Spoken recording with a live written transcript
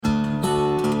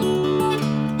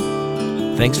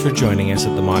Thanks for joining us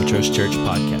at the Montrose Church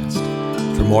Podcast.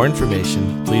 For more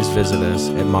information, please visit us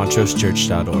at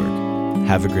montrosechurch.org.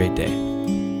 Have a great day.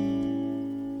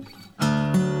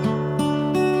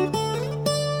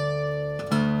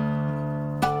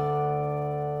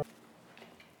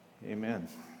 Amen.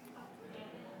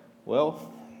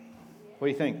 Well, what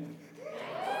do you think?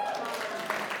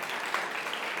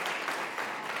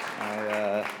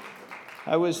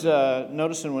 I was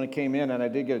noticing when it came in, and I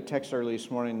did get a text early this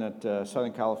morning that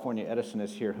Southern California Edison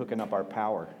is here hooking up our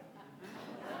power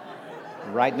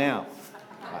right now.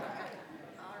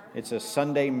 It's a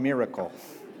Sunday miracle.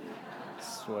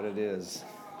 That's what it is.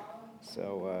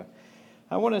 So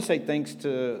I want to say thanks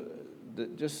to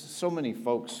just so many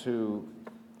folks who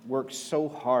worked so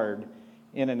hard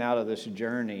in and out of this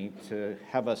journey to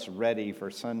have us ready for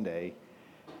Sunday.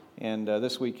 And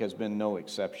this week has been no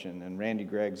exception. And Randy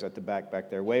Gregg's at the back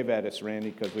there. Wave at us, Randy,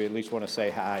 because we at least want to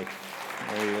say hi.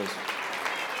 There he is.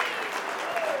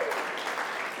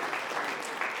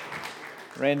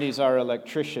 Randy's our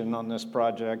electrician on this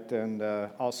project, and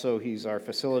also he's our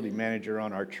facility manager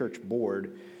on our church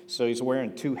board. So he's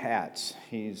wearing two hats.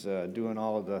 He's doing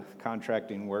all of the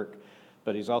contracting work,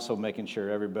 but he's also making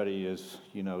sure everybody is,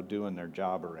 doing their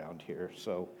job around here.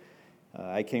 So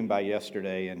I came by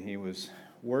yesterday, and he was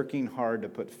working hard to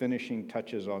put finishing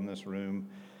touches on this room,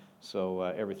 so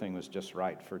everything was just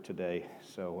right for today.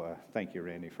 So thank you,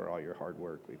 Randy, for all your hard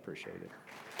work. We appreciate it.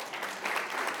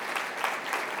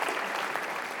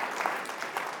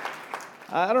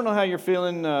 I don't know how you're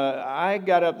feeling. I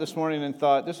got up this morning and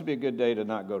thought this would be a good day to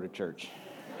not go to church.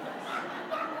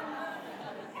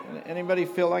 Anybody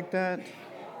feel like that?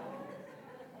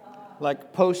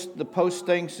 Like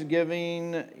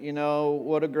post-Thanksgiving,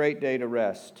 what a great day to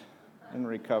rest and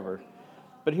recover.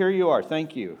 But here you are.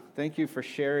 Thank you. Thank you for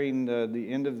sharing the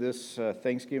end of this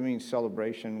Thanksgiving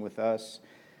celebration with us.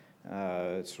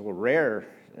 It's rare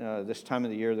this time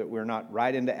of the year that we're not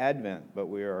right into Advent, but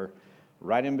we are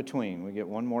right in between. We get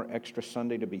one more extra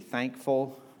Sunday to be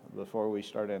thankful before we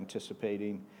start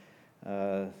anticipating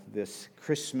this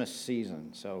Christmas season.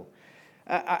 So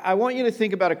I want you to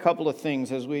think about a couple of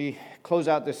things as we close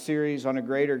out this series on a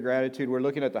greater gratitude. We're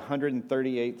looking at the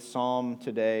 138th Psalm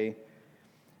today.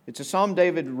 It's a psalm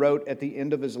David wrote at the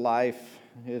end of his life.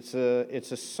 It's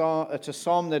a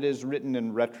psalm that is written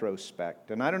in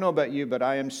retrospect. And I don't know about you, but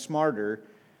I am smarter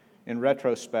in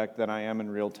retrospect than I am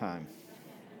in real time.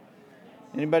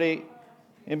 Anybody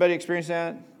experience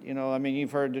that?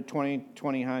 You've heard the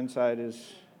 20/20 hindsight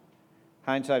is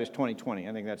 20/20.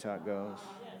 I think that's how it goes.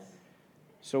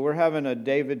 So we're having a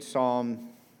David psalm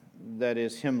that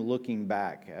is him looking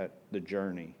back at the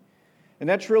journey. And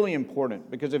that's really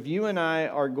important, because if you and I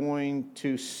are going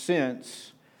to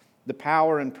sense the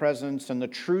power and presence and the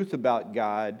truth about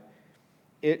God,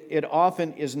 it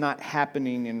often is not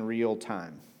happening in real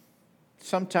time.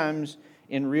 Sometimes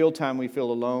in real time we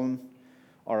feel alone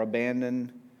or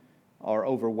abandoned or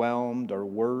overwhelmed or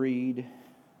worried.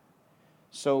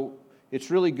 So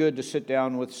it's really good to sit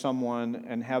down with someone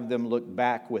and have them look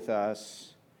back with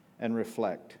us and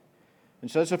reflect. And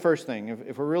so that's the first thing.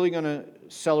 If we're really going to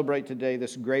celebrate today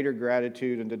this greater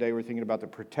gratitude, and today we're thinking about the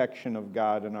protection of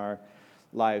God in our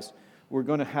lives, we're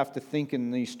going to have to think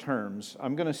in these terms.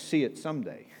 I'm going to see it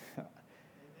someday.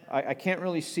 I can't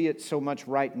really see it so much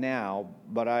right now,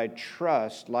 but I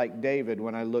trust, like David,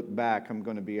 when I look back, I'm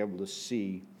going to be able to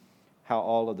see how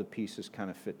all of the pieces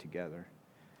kind of fit together.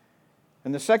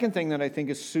 And the second thing that I think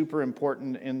is super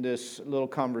important in this little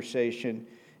conversation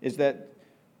is that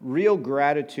real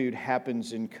gratitude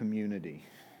happens in community.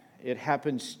 It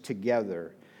happens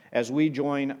together as we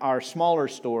join our smaller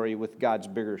story with God's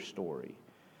bigger story.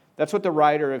 That's what the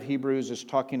writer of Hebrews is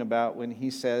talking about when he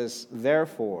says,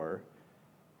 therefore,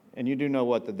 and you do know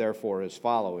what the therefore is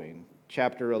following.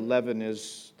 Chapter 11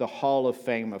 is the Hall of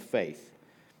Fame of faith.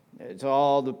 It's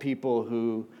all the people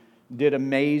who did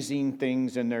amazing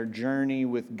things in their journey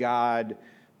with God.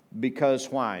 Because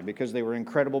why? Because they were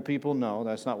incredible people? No,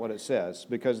 that's not what it says.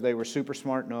 Because they were super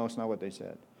smart? No, it's not what they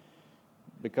said.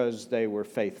 Because they were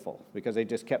faithful. Because they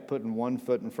just kept putting one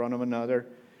foot in front of another.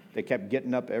 They kept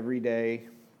getting up every day.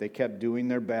 They kept doing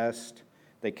their best.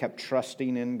 They kept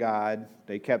trusting in God.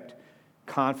 They kept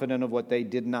confident of what they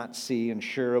did not see and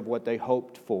sure of what they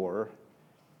hoped for.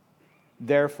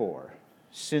 Therefore,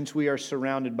 since we are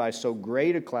surrounded by so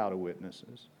great a cloud of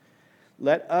witnesses,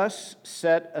 let us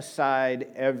set aside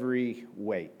every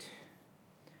weight.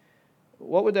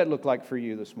 What would that look like for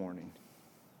you this morning?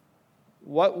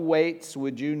 What weights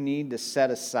would you need to set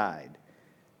aside?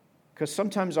 Because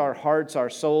sometimes our hearts,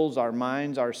 our souls, our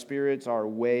minds, our spirits are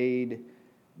weighed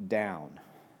down.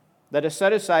 Let us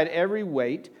set aside every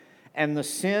weight and the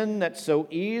sin that so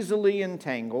easily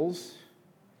entangles,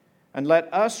 and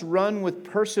let us run with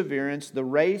perseverance the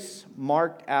race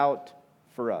marked out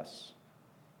for us.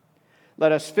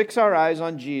 Let us fix our eyes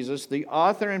on Jesus, the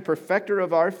author and perfecter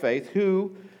of our faith,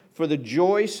 who, for the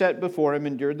joy set before him,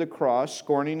 endured the cross,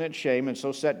 scorning its shame, and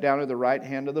so sat down at the right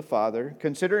hand of the Father.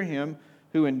 Consider him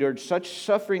who endured such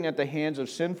suffering at the hands of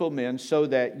sinful men, so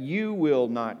that you will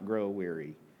not grow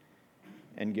weary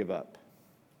and give up.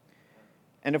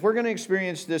 And if we're going to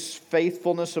experience this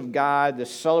faithfulness of God, this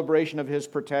celebration of His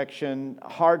protection,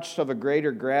 hearts of a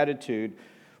greater gratitude,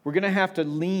 we're going to have to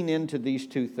lean into these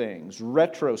two things.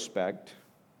 Retrospect,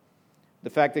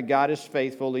 the fact that God is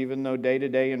faithful, even though day to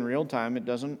day in real time it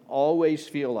doesn't always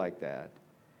feel like that.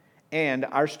 And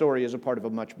our story is a part of a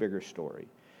much bigger story.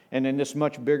 And in this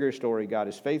much bigger story, God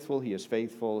is faithful, He is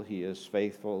faithful, He is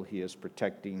faithful, He is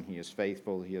protecting, He is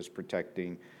faithful, He is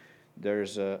protecting.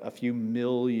 There's a few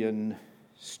million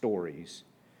stories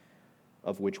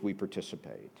of which we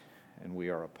participate and we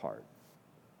are a part.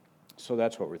 So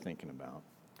that's what we're thinking about.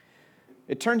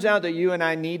 It turns out that you and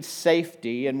I need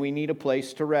safety and we need a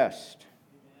place to rest.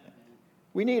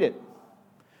 We need it.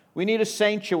 We need a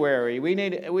sanctuary.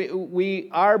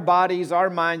 Our bodies, our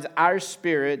minds, our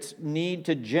spirits need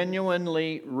to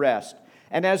genuinely rest.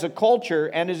 And as a culture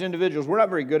and as individuals, we're not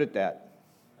very good at that.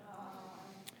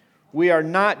 We are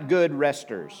not good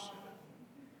resters.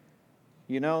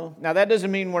 You know? Now that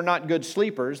doesn't mean we're not good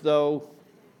sleepers, though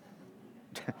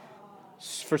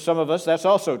for some of us that's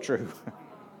also true.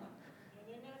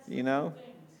 You know?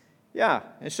 Yeah.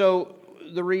 And so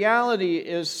the reality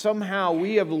is somehow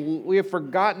we have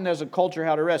forgotten as a culture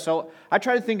how to rest. So I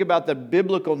try to think about the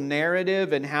biblical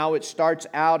narrative and how it starts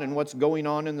out and what's going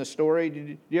on in the story.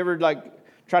 Did you ever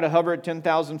try to hover at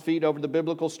 10,000 feet over the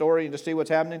biblical story and to see what's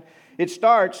happening? It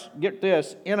starts, get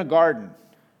this, in a garden.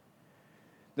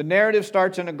 The narrative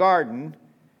starts in a garden,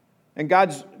 and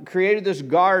God's created this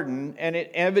garden, and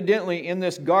it evidently in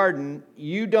this garden,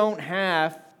 you don't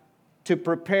have to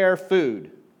prepare food.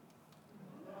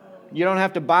 You don't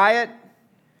have to buy it.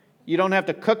 You don't have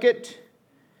to cook it.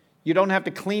 You don't have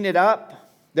to clean it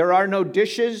up. There are no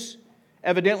dishes.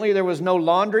 Evidently, there was no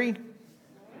laundry.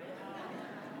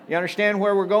 You understand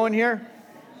where we're going here?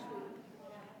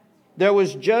 There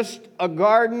was just a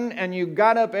garden, and you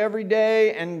got up every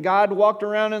day, and God walked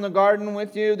around in the garden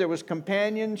with you. There was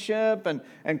companionship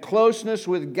and closeness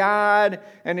with God,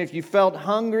 and if you felt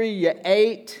hungry, you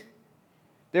ate.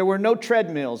 There were no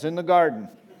treadmills in the garden.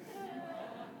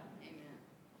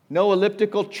 No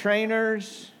elliptical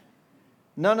trainers.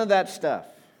 None of that stuff.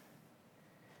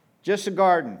 Just a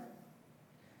garden.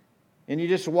 And you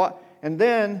just walk. And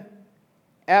then,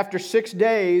 after 6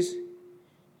 days,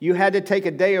 you had to take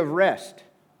a day of rest.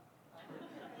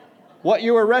 What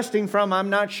you were resting from, I'm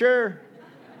not sure.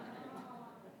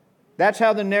 That's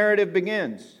how the narrative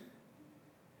begins.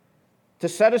 To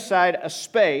set aside a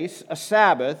space, a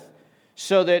Sabbath,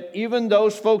 so that even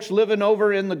those folks living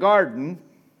over in the garden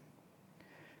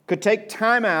could take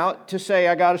time out to say,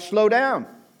 I got to slow down.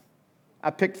 I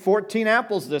picked 14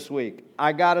 apples this week.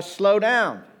 I got to slow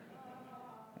down.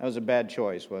 That was a bad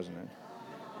choice, wasn't it?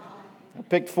 I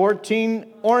picked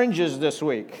 14 oranges this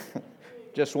week.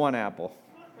 Just one apple.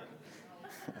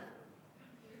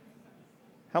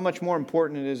 How much more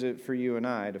important is it for you and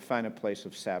I to find a place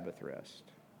of Sabbath rest?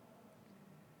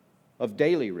 Of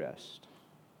daily rest?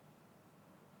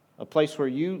 A place where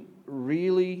you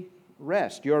really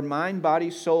rest. Your mind,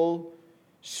 body, soul,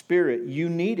 spirit. You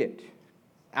need it.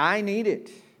 I need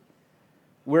it.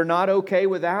 We're not okay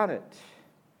without it.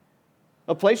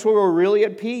 A place where we're really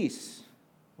at peace.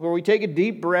 Where we take a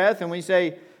deep breath and we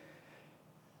say,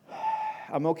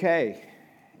 I'm okay.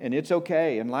 And it's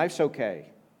okay. And life's okay.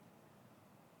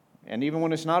 And even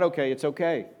when it's not okay, it's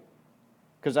okay.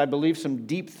 Because I believe some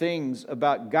deep things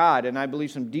about God, and I believe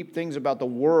some deep things about the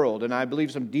world, and I believe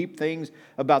some deep things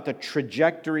about the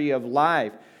trajectory of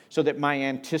life, so that my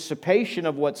anticipation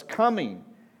of what's coming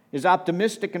is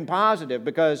optimistic and positive,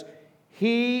 because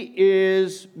He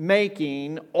is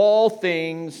making all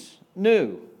things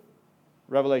new.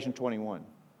 Revelation 21.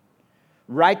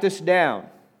 Write this down.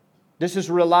 This is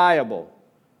reliable.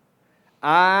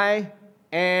 I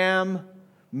am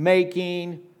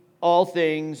making all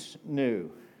things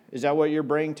new. Is that what your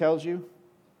brain tells you?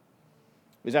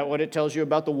 Is that what it tells you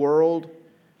about the world?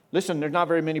 Listen, there's not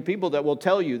very many people that will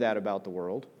tell you that about the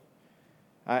world.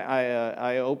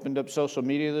 I opened up social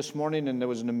media this morning, and there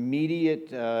was an immediate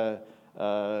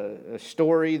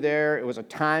story there. It was a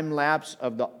time lapse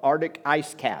of the Arctic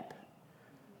ice cap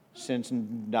since,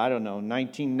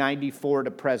 1994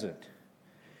 to present.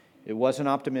 It wasn't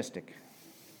optimistic.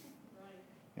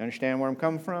 You understand where I'm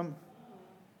coming from?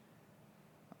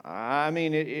 I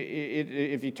mean,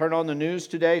 if you turn on the news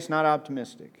today, it's not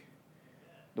optimistic.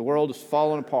 The world is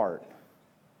falling apart.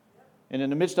 And in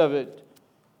the midst of it,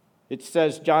 it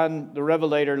says John the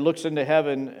Revelator looks into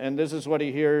heaven, and this is what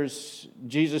he hears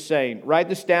Jesus saying. Write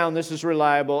this down, this is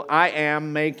reliable. I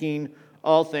am making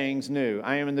all things new.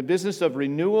 I am in the business of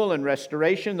renewal and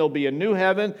restoration. There'll be a new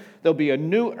heaven. There'll be a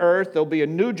new earth. There'll be a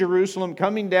new Jerusalem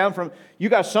coming down from... You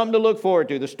got something to look forward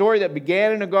to. The story that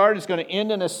began in a garden is going to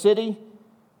end in a city.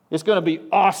 It's going to be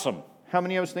awesome. How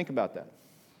many of us think about that?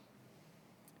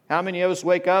 How many of us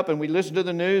wake up and we listen to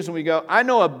the news and we go, I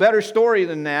know a better story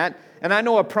than that, and I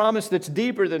know a promise that's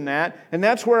deeper than that, and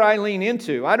that's where I lean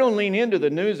into. I don't lean into the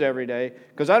news every day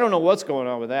because I don't know what's going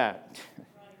on with that.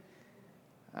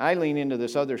 I lean into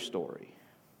this other story,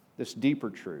 this deeper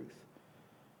truth.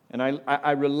 And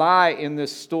I rely in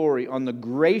this story on the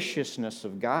graciousness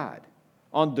of God,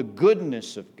 on the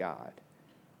goodness of God,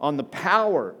 on the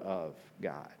power of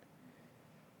God.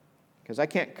 Because I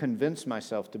can't convince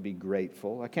myself to be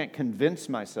grateful. I can't convince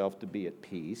myself to be at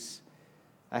peace.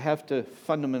 I have to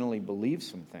fundamentally believe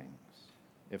some things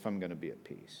if I'm going to be at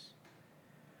peace.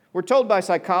 We're told by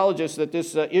psychologists that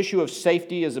this issue of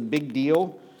safety is a big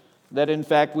deal, that in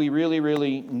fact we really,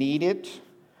 really need it,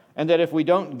 and that if we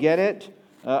don't get it,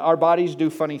 our bodies do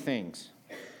funny things.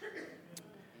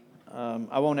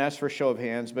 I won't ask for a show of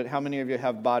hands, but how many of you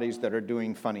have bodies that are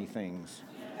doing funny things?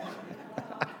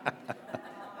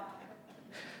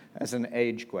 That's an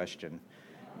age question.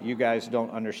 You guys don't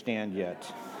understand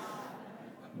yet.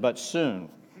 But soon.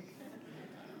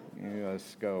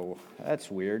 Let's go, that's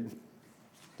weird.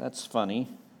 That's funny,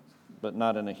 but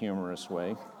not in a humorous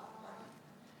way.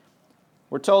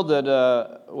 We're told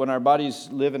that when our bodies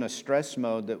live in a stress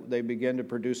mode, that they begin to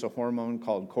produce a hormone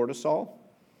called cortisol.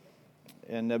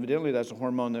 And evidently that's a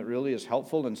hormone that really is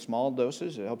helpful in small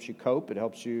doses. It helps you cope, it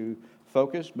helps you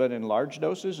focus, but in large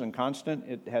doses and constant,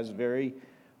 it has very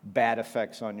bad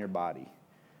effects on your body,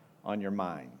 on your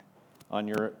mind, on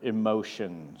your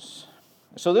emotions.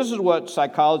 So this is what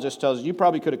psychologists tell us. You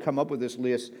probably could have come up with this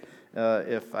list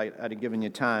if I'd have given you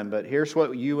time, but here's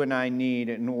what you and I need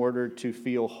in order to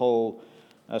feel whole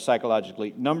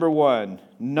psychologically. Number one,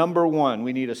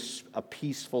 we need a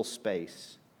peaceful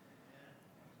space.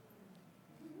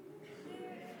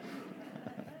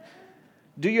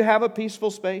 Do you have a peaceful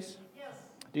space? Yes.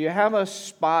 Do you have a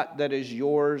spot that is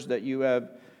yours, that you have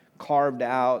carved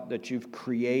out, that you've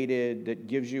created, that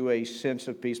gives you a sense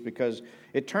of peace? Because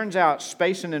it turns out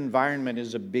space and environment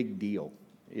is a big deal.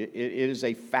 It is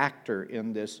a factor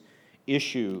in this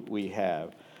issue we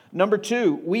have. Number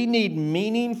two, we need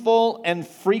meaningful and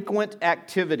frequent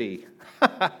activity.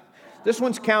 This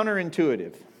one's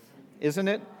counterintuitive, isn't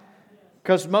it?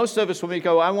 Because most of us, when we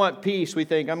go, I want peace, we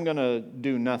think, I'm going to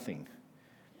do nothing.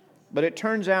 But it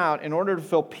turns out, in order to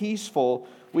feel peaceful,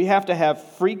 we have to have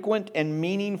frequent and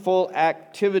meaningful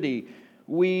activity.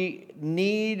 We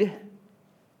need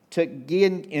to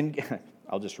get in,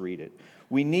 I'll just read it.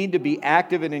 We need to be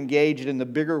active and engaged in the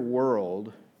bigger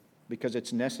world because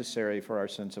it's necessary for our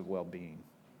sense of well-being.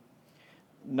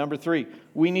 Number three,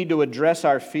 we need to address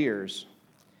our fears.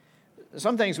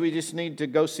 Some things we just need to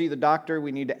go see the doctor.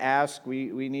 We need to ask.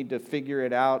 We need to figure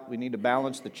it out. We need to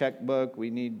balance the checkbook. We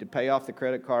need to pay off the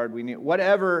credit card. We need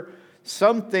whatever.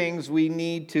 Some things we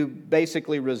need to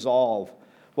basically resolve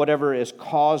whatever is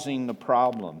causing the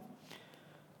problem.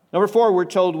 Number four, we're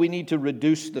told we need to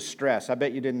reduce the stress. I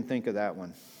bet you didn't think of that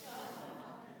one.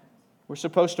 We're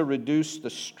supposed to reduce the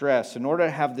stress in order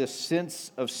to have this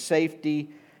sense of safety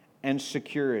and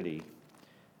security.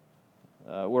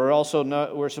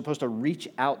 We're supposed to reach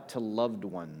out to loved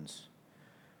ones.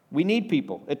 We need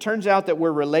people. It turns out that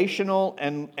we're relational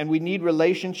and we need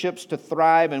relationships to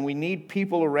thrive, and we need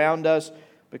people around us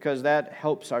because that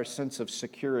helps our sense of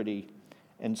security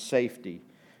and safety.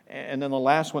 And then the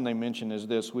last one they mention is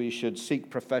this: we should seek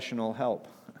professional help.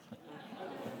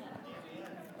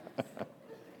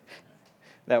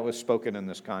 That was spoken in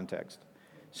this context.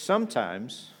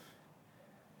 Sometimes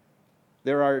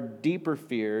there are deeper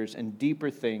fears and deeper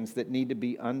things that need to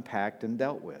be unpacked and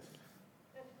dealt with.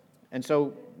 And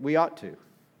so we ought to.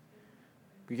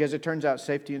 Because it turns out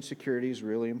safety and security is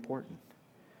really important.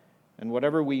 And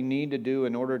whatever we need to do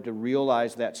in order to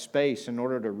realize that space, in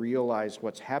order to realize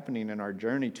what's happening in our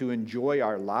journey, to enjoy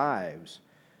our lives,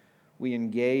 we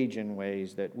engage in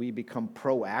ways that we become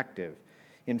proactive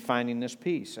in finding this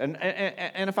peace. And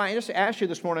if I just ask you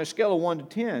this morning, on a scale of 1 to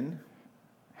 10,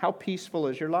 how peaceful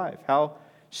is your life? How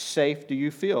safe do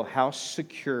you feel? How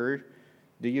secure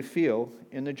do you feel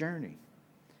in the journey?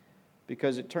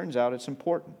 Because it turns out it's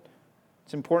important.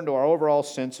 It's important to our overall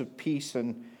sense of peace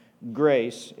and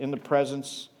grace in the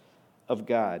presence of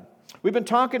God. We've been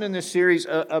talking in this series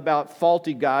about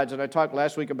faulty gods, and I talked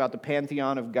last week about the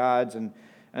pantheon of gods and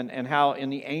how in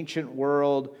the ancient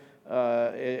world,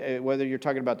 whether you're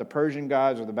talking about the Persian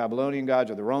gods or the Babylonian gods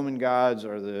or the Roman gods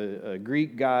or the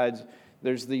Greek gods,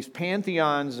 there's these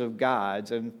pantheons of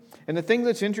gods. And the thing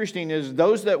that's interesting is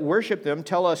those that worship them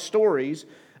tell us stories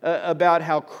about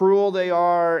how cruel they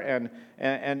are and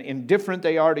indifferent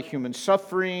they are to human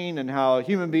suffering and how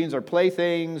human beings are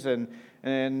playthings. And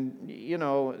you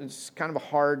know, it's kind of a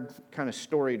hard kind of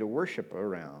story to worship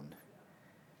around.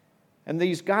 And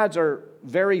these gods are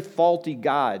very faulty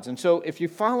gods. And so if you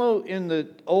follow in the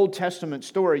Old Testament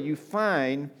story, you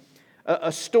find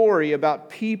a story about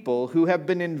people who have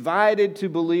been invited to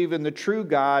believe in the true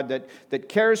God that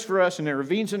cares for us and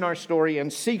intervenes in our story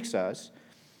and seeks us.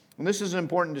 And this is an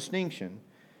important distinction.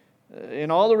 In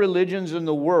all the religions in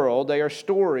the world, they are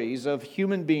stories of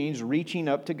human beings reaching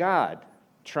up to God,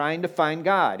 trying to find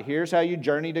God. Here's how you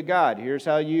journey to God. Here's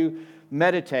how you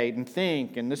meditate and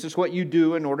think, and this is what you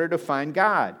do in order to find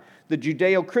God. The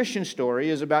Judeo-Christian story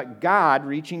is about God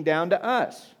reaching down to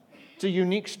us. It's a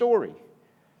unique story.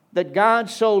 That God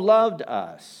so loved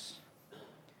us,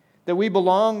 that we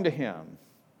belong to Him,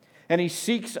 and He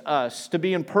seeks us to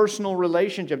be in personal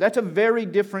relationship. That's a very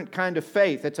different kind of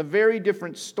faith. It's a very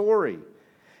different story.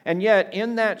 And yet,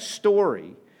 in that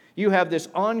story, you have this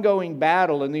ongoing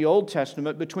battle in the Old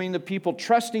Testament between the people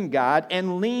trusting God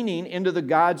and leaning into the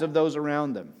gods of those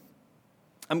around them.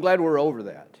 I'm glad we're over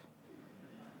that.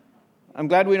 I'm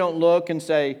glad we don't look and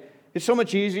say, it's so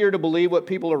much easier to believe what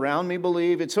people around me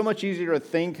believe. It's so much easier to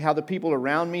think how the people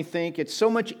around me think. It's so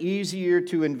much easier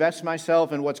to invest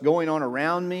myself in what's going on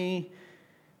around me,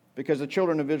 because the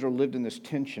children of Israel lived in this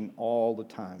tension all the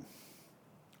time.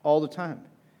 All the time.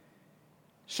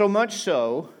 So much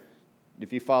so,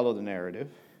 if you follow the narrative,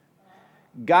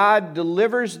 God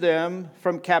delivers them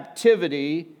from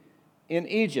captivity in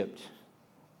Egypt.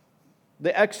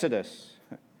 The Exodus.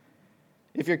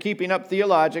 If you're keeping up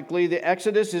theologically, the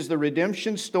Exodus is the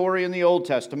redemption story in the Old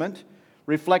Testament,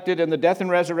 reflected in the death and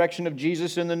resurrection of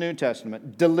Jesus in the New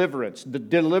Testament. Deliverance, the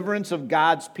deliverance of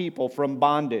God's people from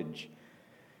bondage.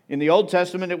 In the Old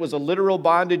Testament, it was a literal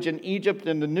bondage in Egypt.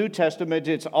 In the New Testament,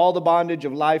 it's all the bondage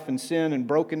of life and sin and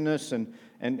brokenness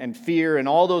and fear and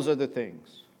all those other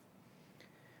things.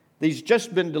 He's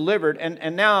just been delivered,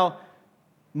 and now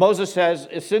Moses has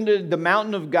ascended the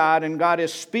mountain of God, and God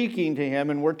is speaking to him,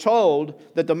 and we're told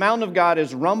that the mountain of God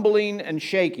is rumbling and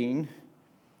shaking,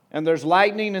 and there's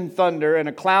lightning and thunder, and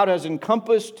a cloud has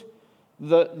encompassed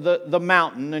the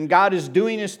mountain, and God is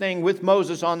doing His thing with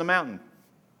Moses on the mountain.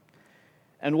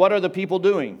 And what are the people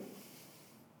doing?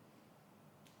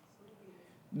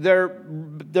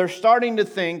 They're starting to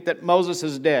think that Moses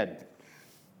is dead,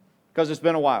 because it's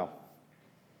been a while.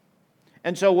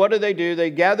 And so what do?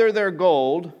 They gather their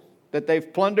gold that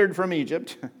they've plundered from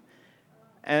Egypt,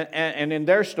 and in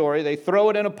their story, they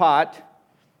throw it in a pot,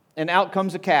 and out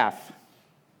comes a calf.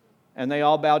 And they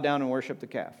all bow down and worship the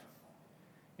calf.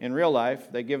 In real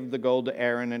life, they give the gold to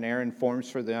Aaron, and Aaron forms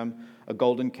for them a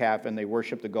golden calf, and they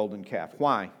worship the golden calf.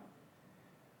 Why?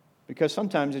 Because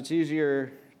sometimes it's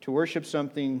easier to worship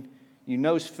something you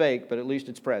know is fake, but at least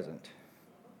it's present,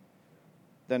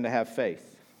 than to have faith.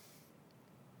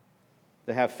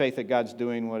 To have faith that God's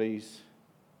doing what He's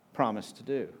promised to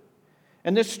do.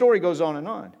 And this story goes on and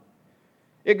on.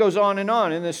 It goes on and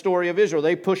on in the story of Israel.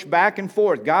 They push back and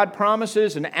forth. God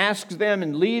promises and asks them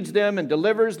and leads them and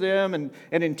delivers them and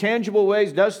in tangible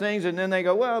ways does things, and then they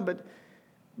go, well, but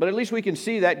at least we can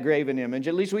see that graven image.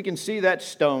 At least we can see that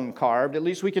stone carved. At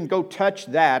least we can go touch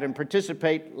that and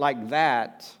participate like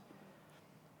that.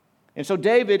 And so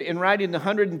David, in writing the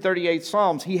 138th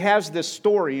Psalms, he has this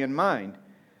story in mind.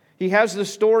 He has the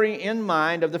story in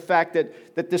mind of the fact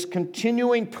that this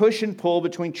continuing push and pull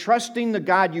between trusting the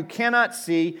God you cannot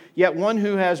see, yet one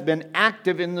who has been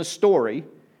active in the story,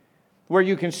 where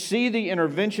you can see the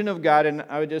intervention of God. And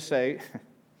I would just say,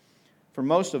 for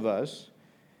most of us,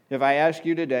 if I ask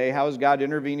you today, how is God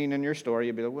intervening in your story?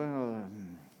 You'd be like, well,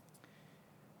 I'm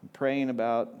praying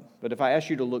about, but if I ask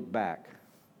you to look back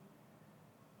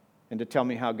and to tell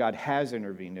me how God has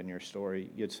intervened in your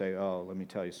story, you'd say, oh, let me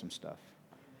tell you some stuff.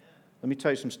 Let me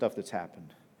tell you some stuff that's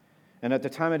happened. And at the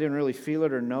time, I didn't really feel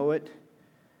it or know it.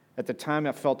 At the time,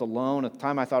 I felt alone. At the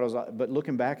time, I thought it was, but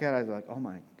looking back at it, I was like, oh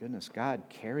my goodness, God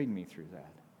carried me through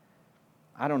that.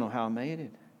 I don't know how I made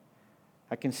it.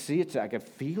 I can see it. I can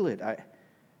feel it. And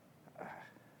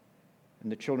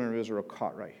the children of Israel are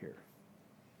caught right here.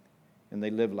 And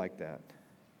they live like that.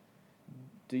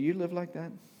 Do you live like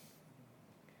that?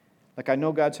 Like, I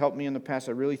know God's helped me in the past.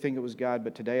 I really think it was God,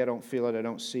 but today I don't feel it. I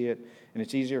don't see it. And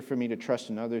it's easier for me to trust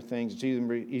in other things. It's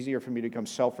easier for me to become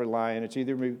self-reliant. It's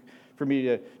easier for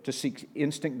me to seek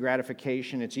instant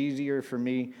gratification. It's easier for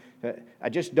me. I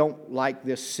just don't like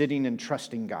this sitting and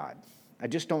trusting God. I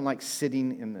just don't like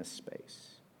sitting in this space.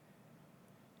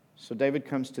 So David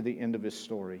comes to the end of his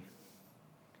story.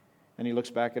 And he looks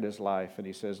back at his life and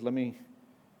he says, let me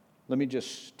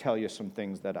just tell you some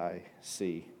things that I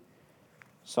see.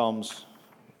 Psalms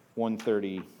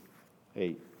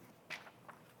 138.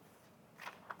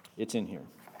 It's in here.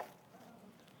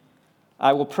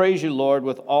 I will praise you, Lord,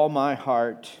 with all my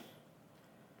heart.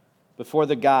 Before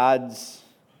the gods,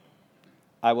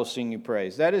 I will sing you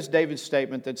praise. That is David's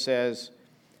statement that says,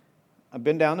 I've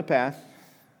been down the path.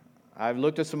 I've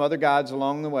looked at some other gods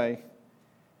along the way.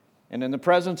 And in the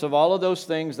presence of all of those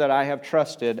things that I have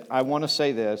trusted, I want to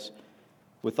say this,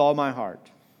 with all my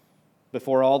heart.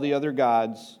 Before all the other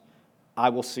gods, I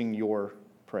will sing your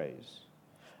praise.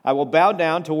 I will bow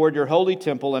down toward your holy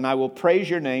temple, and I will praise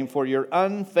your name for your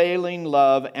unfailing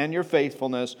love and your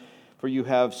faithfulness, for you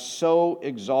have so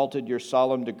exalted your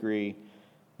solemn decree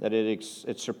that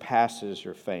it surpasses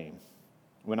your fame.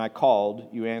 When I called,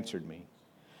 you answered me.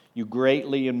 You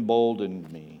greatly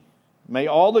emboldened me. May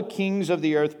all the kings of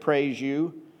the earth praise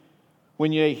you.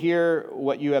 When they hear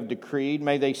what you have decreed,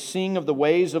 may they sing of the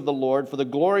ways of the Lord, for the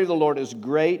glory of the Lord is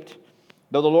great.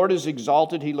 Though the Lord is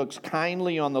exalted, he looks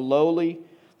kindly on the lowly.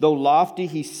 Though lofty,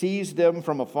 he sees them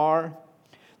from afar.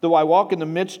 Though I walk in the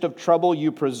midst of trouble,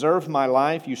 you preserve my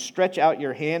life. You stretch out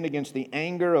your hand against the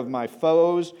anger of my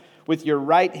foes. With your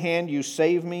right hand you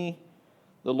save me.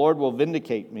 The Lord will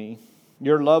vindicate me.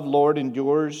 Your love, Lord,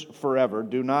 endures forever.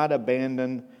 Do not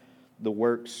abandon the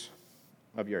works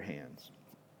of your hands.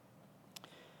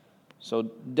 So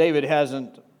David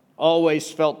hasn't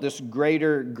always felt this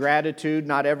greater gratitude,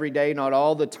 not every day, not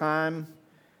all the time,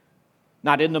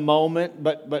 not in the moment,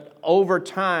 but over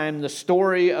time, the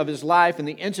story of his life and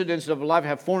the incidents of his life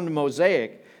have formed a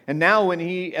mosaic. And now when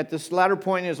he, at this latter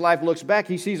point in his life, looks back,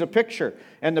 he sees a picture.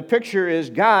 And the picture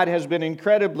is God has been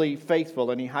incredibly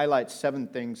faithful. And he highlights 7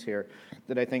 things here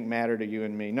that I think matter to you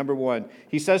and me. Number 1,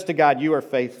 he says to God, you are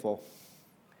faithful.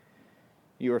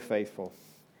 You are faithful.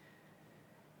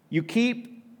 You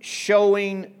keep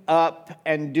showing up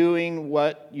and doing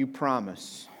what you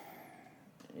promise.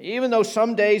 Even though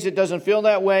some days it doesn't feel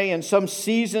that way, and some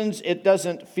seasons it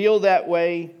doesn't feel that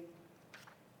way,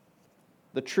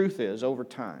 the truth is, over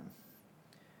time,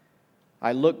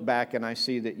 I look back and I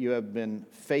see that you have been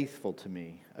faithful to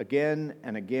me again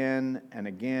and again and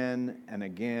again and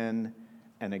again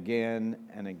and again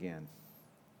and again.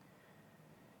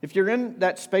 If you're in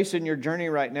that space in your journey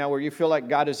right now where you feel like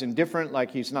God is indifferent, like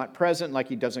He's not present, like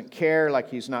He doesn't care, like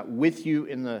He's not with you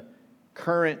in the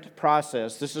current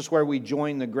process, this is where we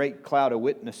join the great cloud of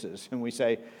witnesses and we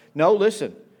say, no,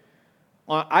 listen,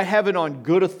 I have it on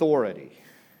good authority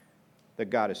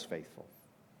that God is faithful,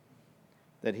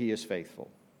 that He is faithful,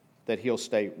 that He'll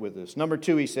stay with us. Number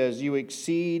 2, he says, you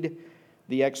exceed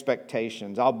the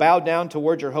expectations. I'll bow down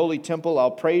toward your holy temple.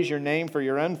 I'll praise your name for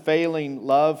your unfailing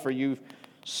love, for you've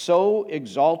so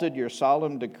exalted your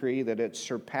solemn decree that it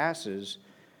surpasses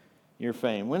your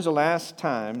fame. When's the last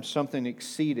time something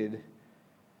exceeded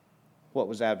what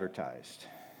was advertised?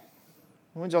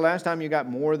 When's the last time you got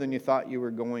more than you thought you were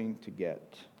going to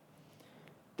get?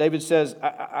 David says,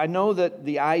 I know that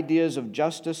the ideas of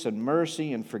justice and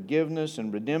mercy and forgiveness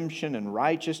and redemption and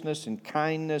righteousness and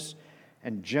kindness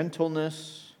and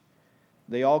gentleness,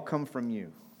 they all come from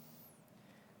you.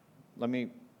 Let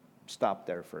me stop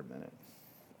there for a minute.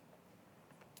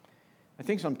 I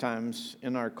think sometimes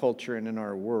in our culture and in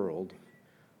our world,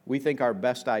 we think our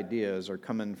best ideas are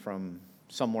coming from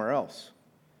somewhere else.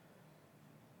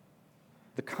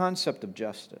 The concept of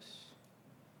justice,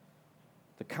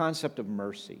 the concept of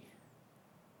mercy,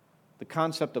 the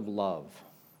concept of love,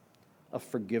 of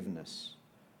forgiveness,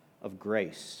 of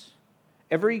grace,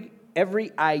 every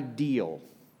ideal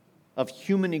of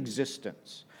human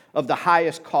existence, of the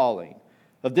highest calling,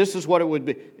 of this is what it would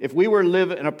be. If we were to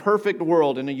live in a perfect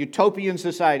world, in a utopian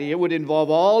society, it would involve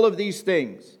all of these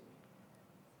things.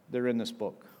 They're in this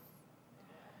book.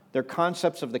 They're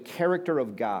concepts of the character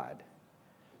of God.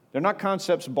 They're not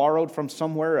concepts borrowed from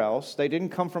somewhere else. They didn't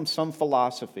come from some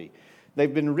philosophy.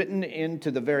 They've been written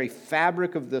into the very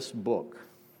fabric of this book.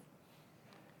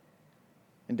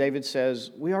 And David says,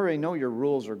 we already know your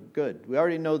rules are good. We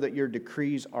already know that your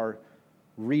decrees are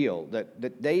real,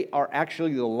 that they are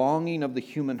actually the longing of the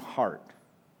human heart.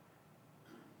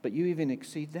 But you even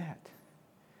exceed that.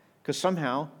 Because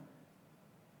somehow,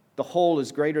 the whole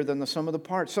is greater than the sum of the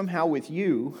parts. Somehow with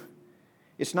you,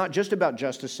 It's not just about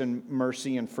justice and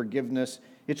mercy and forgiveness.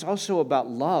 It's also about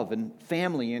love and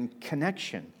family and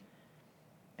connection.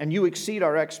 And you exceed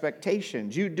our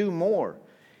expectations. You do more.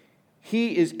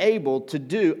 He is able to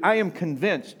do, I am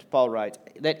convinced, Paul writes,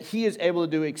 that He is able to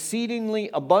do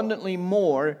exceedingly abundantly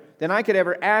more than I could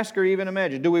ever ask or even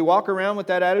imagine. Do we walk around with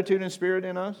that attitude and spirit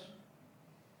in us?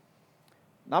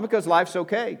 Not because life's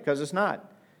okay, because it's not.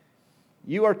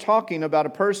 You are talking about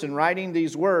a person writing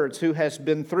these words who has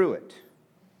been through it.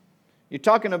 You're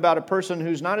talking about a person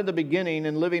who's not at the beginning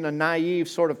and living a naive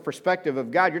sort of perspective of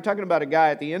God. You're talking about a guy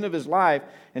at the end of his life,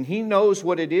 and he knows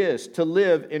what it is to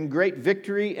live in great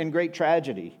victory and great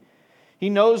tragedy. He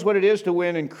knows what it is to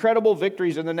win incredible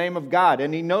victories in the name of God,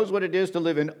 and he knows what it is to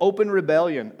live in open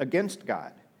rebellion against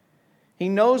God. He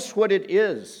knows what it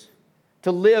is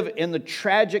to live in the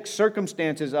tragic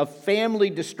circumstances of family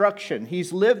destruction.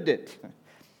 He's lived it.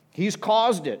 He's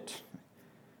caused it.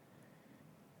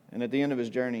 And at the end of his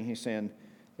journey, he's saying,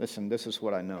 listen, this is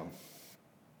what I know.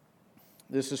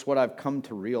 This is what I've come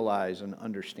to realize and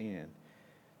understand.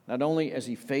 Not only is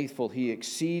He faithful, He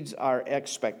exceeds our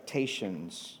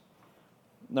expectations.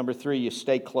 Number 3, you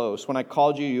stay close. When I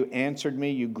called you, you answered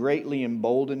me. You greatly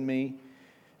emboldened me.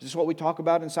 Is this what we talk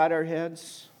about inside our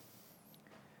heads?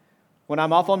 When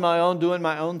I'm off on my own, doing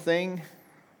my own thing,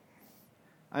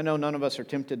 I know none of us are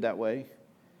tempted that way.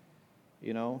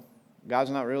 You know,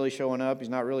 God's not really showing up. He's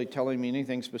not really telling me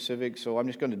anything specific, so I'm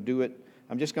just going to do it.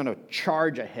 I'm just going to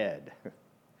charge ahead.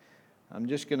 I'm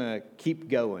just going to keep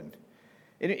going.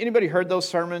 Anybody heard those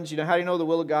sermons? You know, how do you know the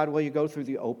will of God? Well, you go through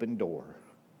the open door.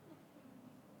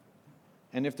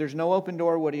 And if there's no open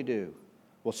door, what do?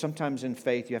 Well, sometimes in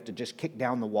faith, you have to just kick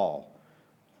down the wall.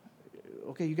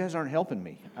 Okay, you guys aren't helping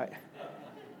me. I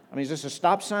mean, is this a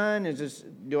stop sign?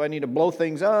 Do I need to blow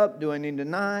things up? Do I need to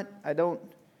not? I don't.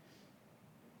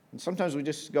 And sometimes we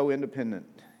just go independent.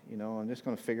 You know, I'm just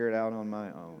going to figure it out on my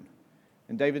own.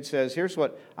 And David says, here's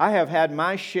what, I have had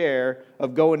my share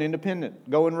of going independent,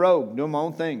 going rogue, doing my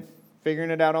own thing, figuring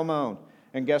it out on my own.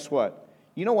 And guess what?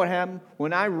 You know what happened?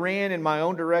 When I ran in my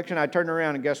own direction, I turned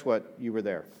around and guess what? You were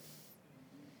there.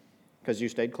 Because you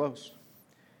stayed close.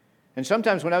 And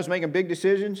sometimes when I was making big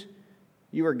decisions,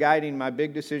 you were guiding my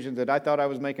big decisions that I thought I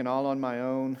was making all on my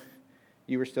own.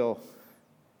 You were still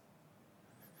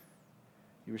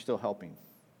helping.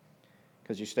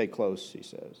 Because you stay close, he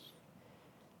says.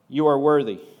 You are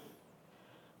worthy.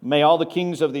 May all the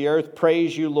kings of the earth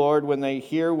praise you, Lord, when they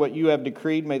hear what you have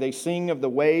decreed. May they sing of the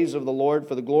ways of the Lord,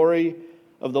 for the glory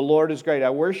of the Lord is great. I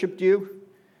worshiped you,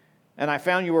 and I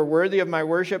found you were worthy of my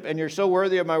worship, and you're so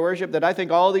worthy of my worship that I think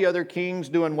all the other kings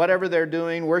doing whatever they're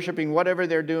doing, worshiping whatever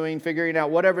they're doing, figuring out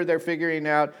whatever they're figuring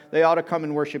out, they ought to come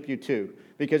and worship you too.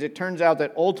 Because it turns out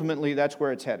that ultimately that's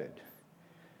where it's headed.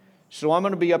 So I'm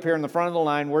going to be up here in the front of the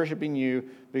line worshiping you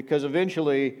because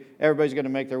eventually everybody's going to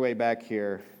make their way back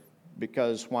here.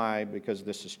 Because why? Because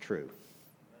this is true.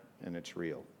 And it's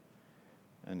real.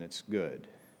 And it's good.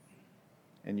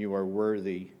 And you are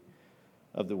worthy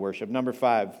of the worship. Number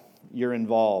 5, you're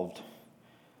involved.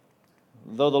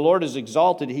 Though the Lord is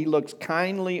exalted, He looks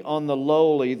kindly on the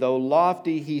lowly. Though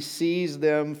lofty, He sees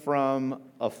them from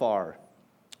afar.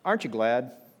 Aren't you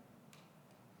glad?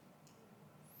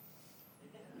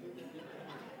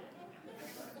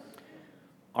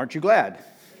 Aren't you glad?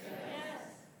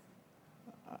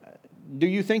 Yes. Do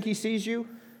you think He sees you?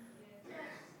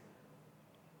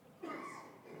 Yes.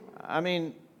 I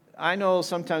mean, I know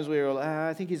sometimes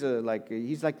I think he's like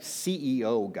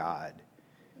CEO God.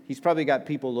 He's probably got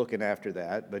people looking after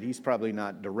that, but he's probably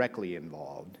not directly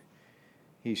involved.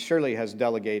 He surely has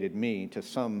delegated me to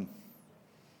some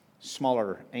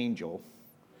smaller angel,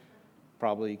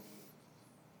 probably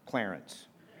Clarence.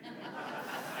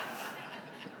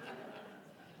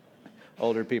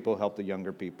 Older people help the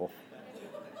younger people.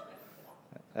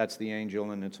 That's the angel,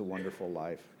 and it's a wonderful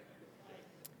life.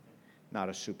 Not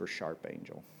a super sharp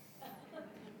angel.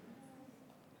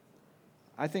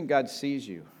 I think God sees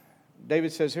you.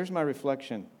 David says, here's my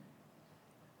reflection.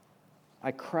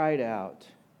 I cried out,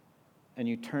 and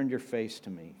you turned your face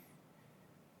to me,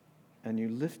 and you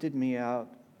lifted me out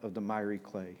of the miry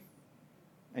clay,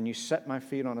 and you set my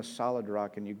feet on a solid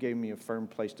rock, and you gave me a firm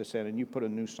place to stand, and you put a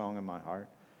new song in my heart.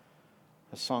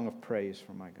 A song of praise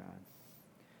for my God.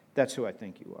 That's who I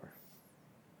think you are.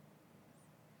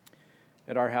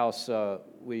 At our house,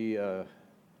 we've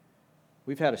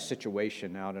had a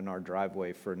situation out in our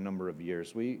driveway for a number of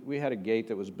years. We had a gate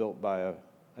that was built by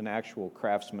an actual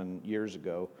craftsman years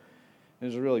ago. It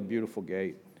was a really beautiful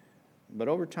gate. But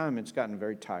over time, it's gotten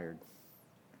very tired.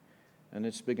 And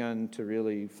it's begun to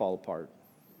really fall apart.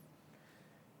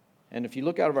 And if you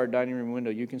look out of our dining room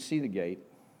window, you can see the gate.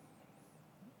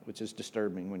 which is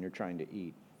disturbing when you're trying to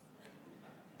eat.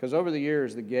 Because over the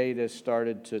years, the gate has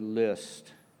started to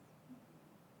list.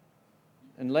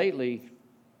 And lately,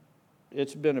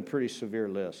 it's been a pretty severe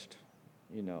list,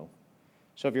 you know.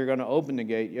 So if you're going to open the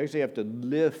gate, you actually have to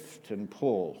lift and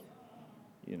pull,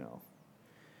 you know.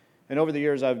 And over the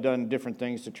years, I've done different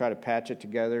things to try to patch it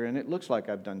together, and it looks like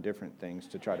I've done different things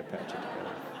to try to patch it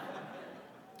together.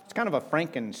 It's kind of a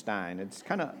Frankenstein. It's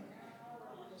kind of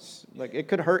like it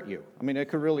could hurt you. I mean, it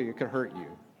could hurt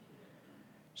you.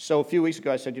 So a few weeks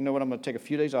ago, I said, you know what, I'm going to take a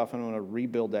few days off, and I'm going to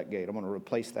rebuild that gate. I'm going to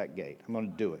replace that gate. I'm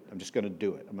going to do it. I'm just going to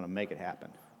do it. I'm going to make it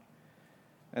happen.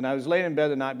 And I was laying in bed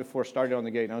the night before I started on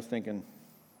the gate, and I was thinking,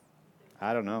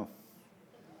 I don't know.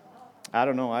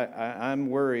 I'm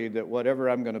worried that whatever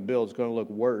I'm going to build is going to look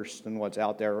worse than what's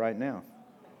out there right now.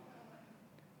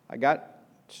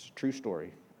 It's a true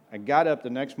story. I got up the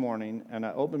next morning, and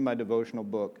I opened my devotional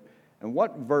book, and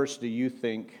what verse do you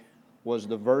think was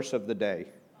the verse of the day?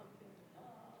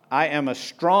 I am a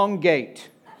strong gate.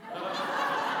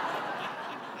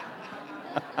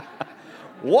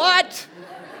 What?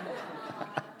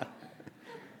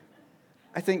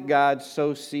 I think God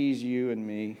so sees you and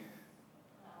me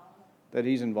that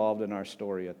He's involved in our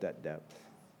story at that depth.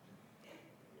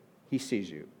 He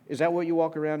sees you. Is that what you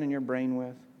walk around in your brain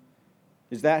with?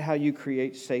 Is that how you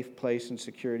create safe place and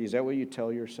security? Is that what you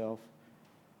tell yourself?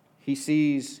 He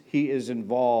sees, He is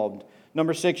involved.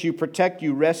 Number 6, you protect,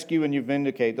 you rescue, and you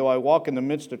vindicate. Though I walk in the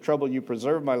midst of trouble, you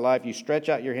preserve my life. You stretch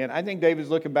out your hand. I think David's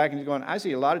looking back and he's going, I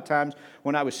see a lot of times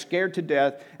when I was scared to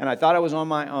death and I thought I was on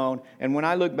my own. And when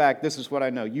I look back, this is what I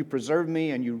know. You preserved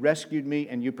me and you rescued me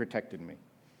and you protected me.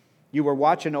 You were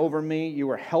watching over me. You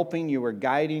were helping. You were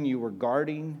guiding. You were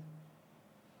guarding.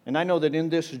 And I know that in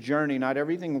this journey, not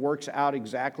everything works out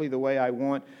exactly the way I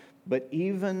want. But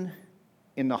even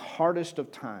in the hardest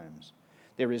of times,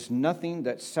 there is nothing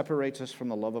that separates us from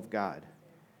the love of God.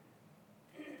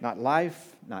 Not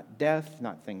life, not death,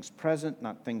 not things present,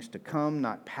 not things to come,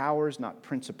 not powers, not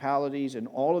principalities, and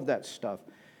all of that stuff.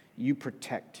 You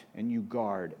protect and you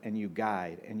guard and you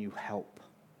guide and you help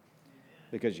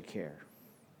because you care.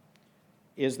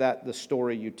 Is that the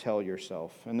story you tell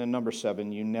yourself? And then number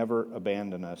 7, you never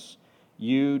abandon us.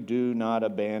 You do not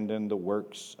abandon the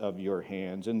works of your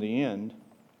hands. In the end,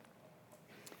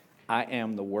 I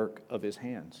am the work of His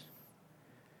hands.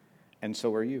 And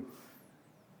so are you.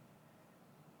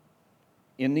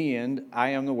 In the end, I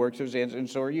am the works of His hands, and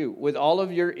so are you. With all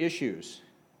of your issues,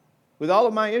 with all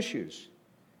of my issues,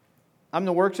 I'm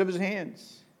the works of His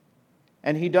hands.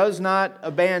 And He does not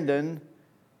abandon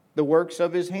the works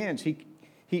of His hands.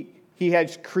 He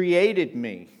has created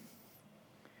me.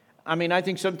 I mean, I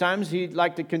think sometimes He'd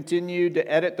like to continue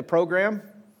to edit the program.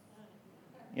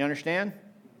 You understand?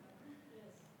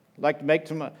 Like to make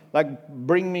some, like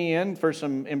bring me in for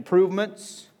some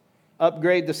improvements,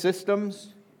 upgrade the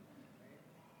systems.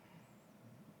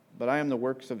 But I am the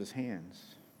works of His hands.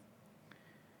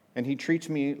 And He treats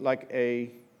me like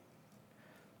a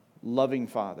loving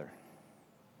Father.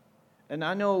 And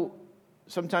I know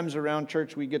sometimes around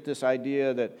church we get this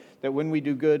idea that when we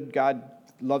do good, God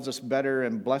loves us better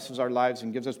and blesses our lives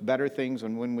and gives us better things.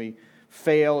 And when we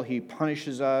fail, He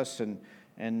punishes us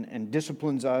and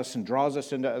disciplines us and draws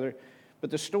us into other. But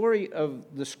the story of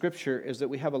the Scripture is that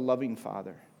we have a loving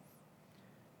Father.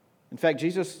 In fact,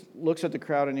 Jesus looks at the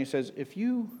crowd and He says, if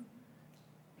you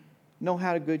know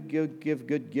how to give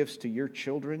good gifts to your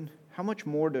children, how much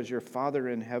more does your Father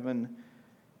in heaven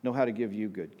know how to give you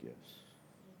good gifts?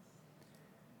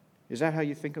 Is that how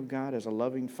you think of God, as a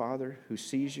loving Father who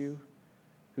sees you,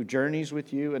 who journeys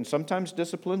with you, and sometimes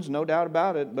disciplines, no doubt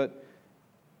about it, but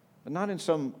not in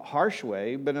some harsh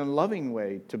way, but in a loving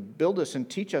way, to build us and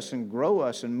teach us and grow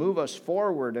us and move us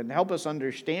forward and help us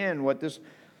understand what this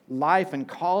life and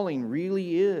calling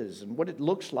really is and what it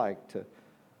looks like to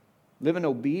live in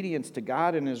obedience to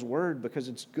God and His Word because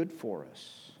it's good for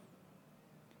us.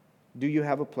 Do you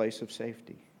have a place of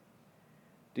safety?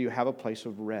 Do you have a place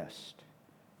of rest?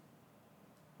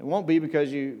 It won't be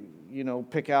because you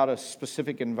pick out a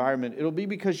specific environment. It'll be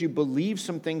because you believe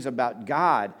some things about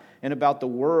God and about the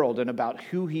world and about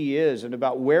who He is and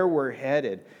about where we're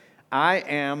headed.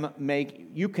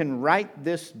 You can write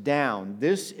this down.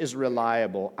 This is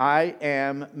reliable. I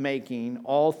am making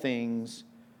all things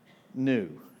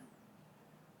new.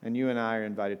 And you and I are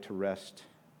invited to rest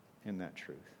in that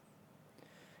truth.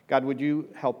 God, would you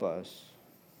help us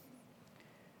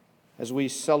as we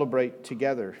celebrate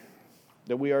together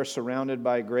that we are surrounded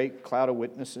by a great cloud of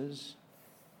witnesses?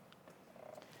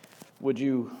 Would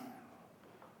you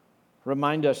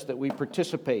remind us that we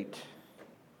participate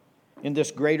in this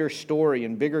greater story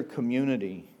and bigger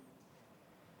community?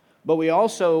 But we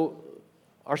also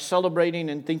are celebrating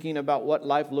and thinking about what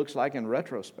life looks like in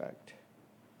retrospect.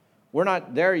 We're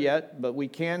not there yet, but we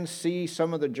can see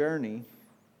some of the journey.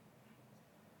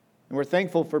 And we're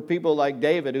thankful for people like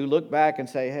David who look back and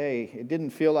say, hey, it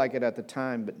didn't feel like it at the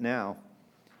time, but now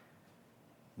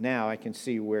I can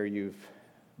see where you've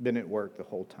been at work the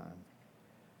whole time.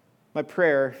 My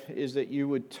prayer is that you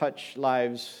would touch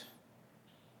lives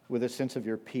with a sense of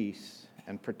your peace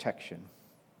and protection.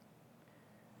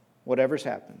 Whatever's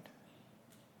happened,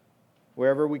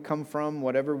 wherever we come from,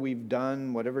 whatever we've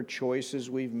done, whatever choices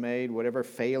we've made, whatever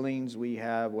failings we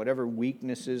have, whatever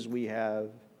weaknesses we have,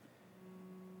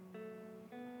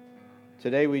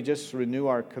 today we just renew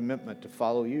our commitment to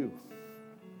follow you,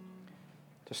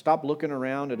 to stop looking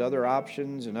around at other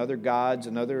options and other gods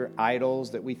and other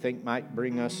idols that we think might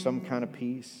bring us some kind of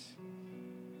peace.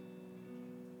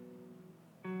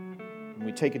 And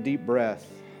we take a deep breath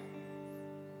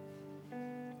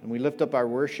and we lift up our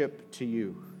worship to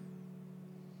you.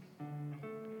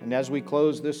 And as we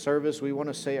close this service, we want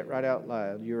to say it right out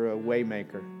loud. You're a way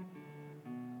maker,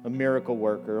 a miracle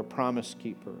worker, a promise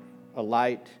keeper, a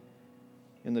light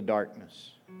in the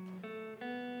darkness.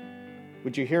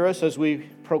 Would you hear us as we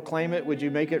proclaim it? Would you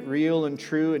make it real and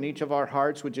true in each of our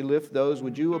hearts? Would you lift those?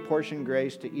 Would you apportion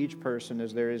grace to each person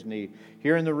as there is need?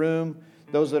 Here in the room,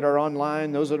 those that are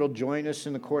online, those that will join us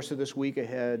in the course of this week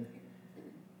ahead.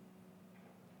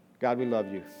 God, we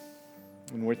love you,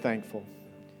 and we're thankful.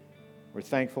 We're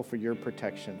thankful for your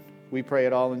protection. We pray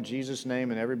it all in Jesus'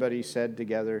 name, and everybody said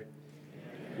together,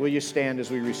 will you stand as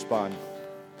we respond?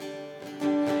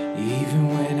 Even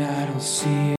when I don't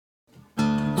see it.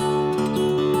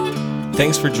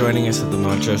 Thanks for joining us at the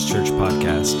Montrose Church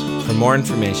Podcast. For more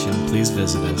information, please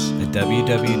visit us at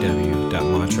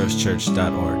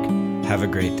www.montrosechurch.org. Have a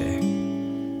great day.